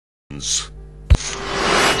Legends.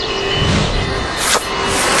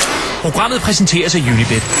 Programmet præsenteres af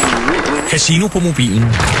Unibet. Casino på mobilen.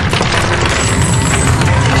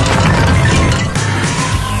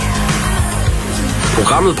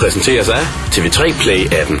 Programmet præsenteres af TV3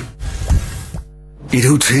 Play-appen. Et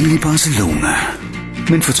hotel i Barcelona,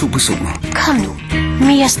 men for 2 personer. Kom nu,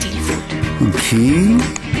 mere stilfuldt. Okay.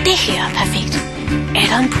 Det her er perfekt. Er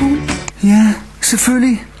der en pool? Ja,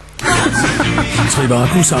 selvfølgelig.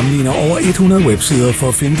 Trivago sammenligner over 100 websider for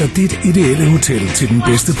at finde dig dit ideelle hotel til den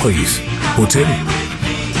bedste pris. Hotel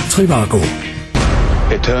Trivago.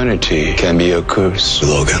 Eternity can be a curse,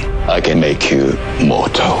 Logan. I can make you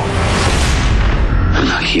mortal. I'm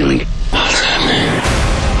not healing.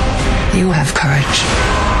 You have courage,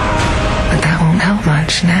 but that won't help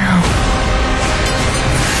much now.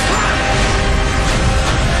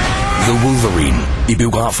 The Wolverine i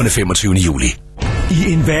biograferne 25. juli.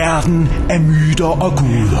 I en verden af myter og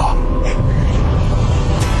guder.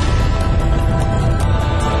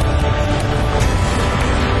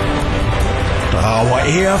 Drager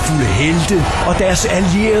ærefulde helte og deres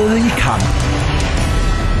allierede i kamp.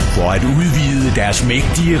 For at udvide deres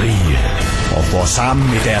mægtige rige. Og for sammen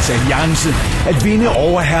med deres alliance at vinde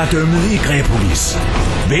overherredømmet i Grepolis.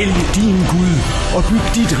 Vælg din Gud og byg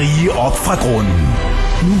dit rige op fra grunden.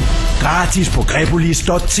 Nu gratis på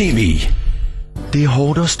grepolis.tv. Det er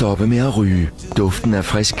hårdt at stoppe med at ryge. Duften af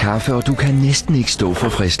frisk kaffe, og du kan næsten ikke stå for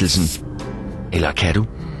fristelsen. Eller kan du?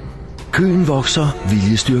 Køen vokser,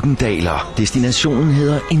 viljestyrken daler. Destinationen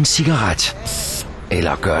hedder en cigaret.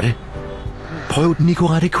 Eller gør det? Prøv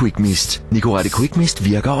Nicorette Quick Mist. Nicorette Quick Mist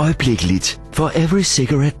virker øjeblikkeligt. For every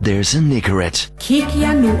cigarette, there's a Nicorette. Kig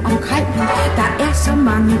jer nu omkring. Der er så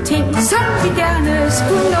mange ting, som vi gerne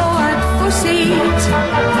skulle nå at få set.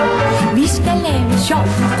 Vi skal lave sjov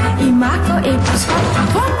i mark og eng og skov.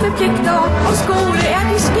 Rundt med pligter og skole er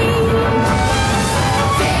det sket.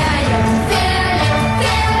 Ferie, ferie,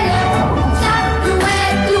 ferie. Slap nu af,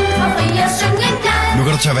 du og fri og syng en gang. Nu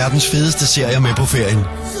kan du tage verdens fedeste serier med på ferien.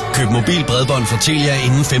 Køb mobil bredbånd fra Telia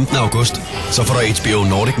inden 15. august. Så får du HBO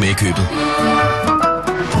Nordic med i købet.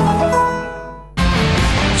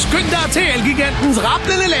 Skynd dig til Elgigantens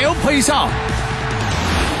rablende lave priser.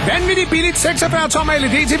 Vanvittigt billigt 46-tommer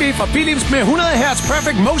LED-TV fra Philips med 100 Hz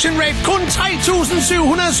Perfect Motion Rate kun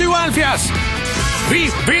 3.777.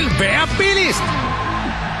 Vi vil være billigst.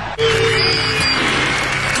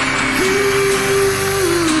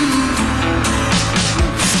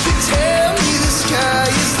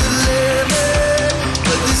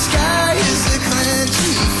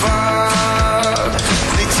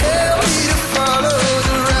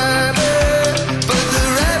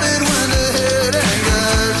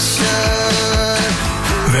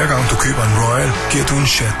 Hver gang du køber en Royal, giver du en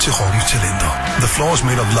chat til rockens talenter. The Floor is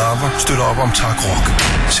Made of Lava støtter op om Tak Rock.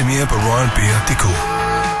 Se mere på royalbeer.dk.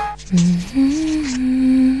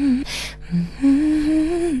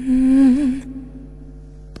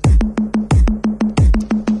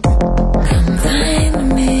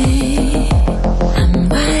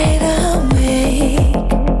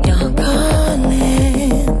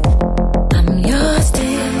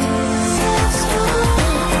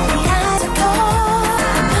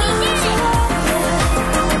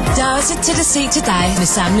 Se til dig med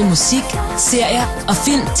samlet musik, serier og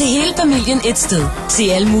film til hele familien et sted. Se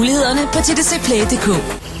alle mulighederne på tdcplay.dk.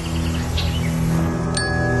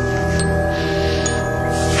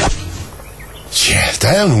 Tja, der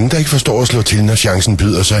er jo nogen, der ikke forstår at slå til, når chancen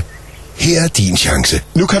byder sig. Her er din chance.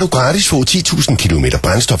 Nu kan du gratis få 10.000 kilometer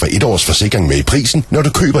brændstof og 1 års forsikring med i prisen, når du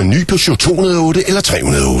køber en ny Peugeot 208 eller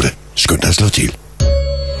 308. Skynd dig at slå til.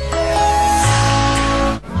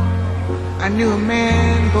 I knew a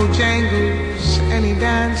man, Bojangles, and he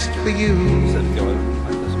danced for you.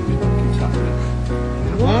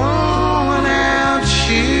 Worn out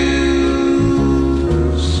shoes,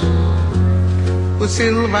 with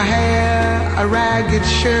silver hair, a ragged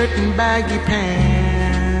shirt and baggy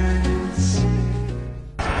pants.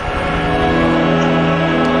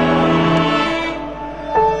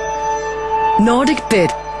 Nordic Bet.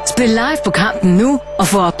 Spil live på kampen nu og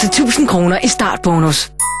få op til 1.000 kroner i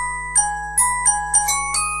startbonus.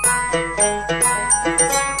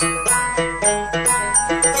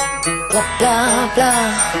 Bla bla bla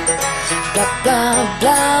bla bla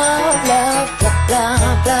bla bla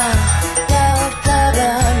bla bla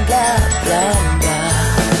bla bla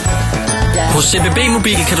bla. Hos CBB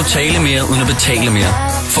Mobil kan du tale mere uden at betale mere.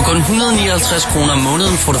 For kun 159 kroner om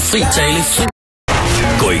måneden får du fri tale.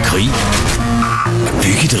 Gå i krig.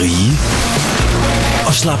 Byg et rige.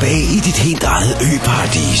 Og slap af i dit helt eget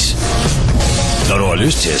øparadis. Når du har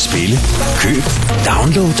lyst til at spille, køb,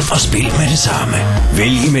 download og spil med det samme.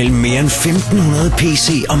 Vælg imellem mere end 1500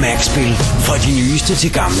 PC- og Mac-spil fra de nyeste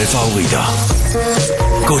til gamle favoritter.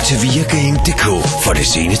 Gå til viagame.dk for det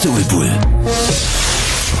seneste udbud.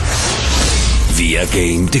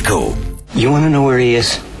 Viagame.dk. You wanna know where he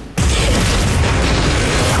is?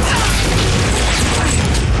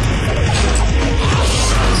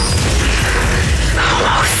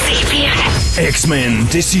 X-Men,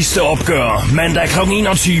 det sidste opgør. Mandag kl.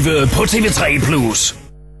 21 på TV3+.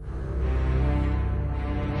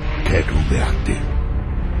 Kan du mærke det?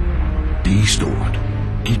 Det er stort,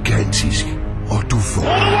 gigantisk, og du får...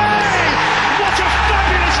 What a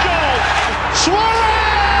fabulous goal!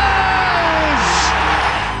 Suarez!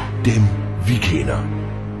 Dem vi kender.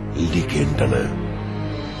 Legenderne.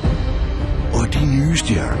 Og de nye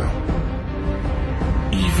stjerner.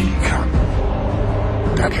 I vild kamp.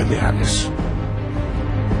 Der kan mærkes.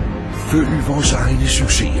 Følg vores egne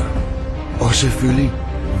succeser. Og selvfølgelig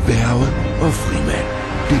Værge og Frimand.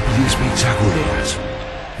 Det bliver spektakulært.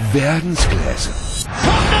 Verdensklasse.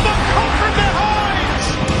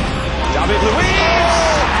 David Luiz!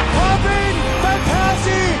 Robin van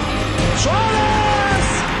Persie! Suarez!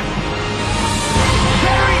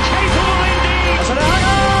 Very capable indeed! Og så der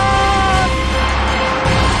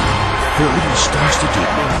Hør den største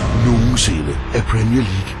dækning nogensinde af Premier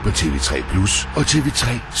League på TV3 Plus og TV3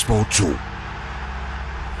 Sport 2.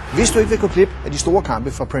 Hvis du ikke vil gå glip af de store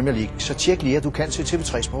kampe fra Premier League, så tjek lige, at du kan til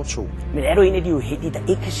TV3 Sport 2. Men er du en af de uheldige, der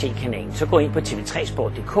ikke kan se kanalen, så gå ind på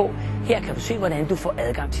tv3sport.dk. Her kan du se, hvordan du får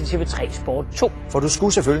adgang til TV3 Sport 2. For du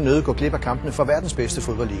skulle selvfølgelig nødt gå glip af kampene fra verdens bedste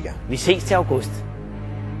fodboldliga. Vi ses til august.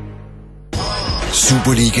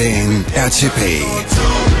 Superligaen er tilbage.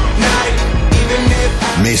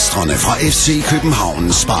 Mestrene fra FC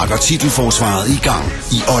København sparker titelforsvaret i gang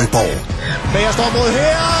i Aalborg. Bager står mod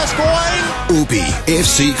her, scoring! OB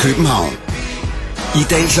FC København. I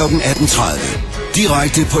dag kl. 18:30.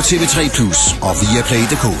 Direkte på TV3 Plus og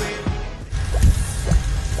Viaplay.dk.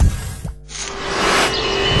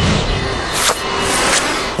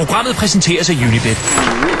 Programmet præsenteres af Unibet.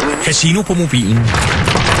 Casino på mobilen.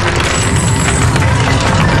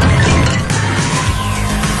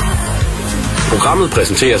 Programmet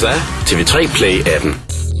præsenteres af TV3 Play-appen.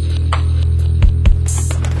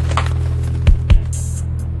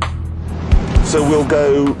 So we'll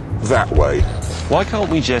go that way. Why can't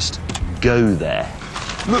we just go there?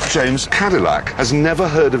 Look, James, Cadillac has never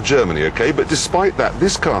heard of Germany, okay? But despite that,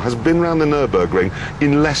 this car has been round the Nürburgring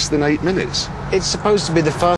in less than 8 minutes. It's supposed to be the first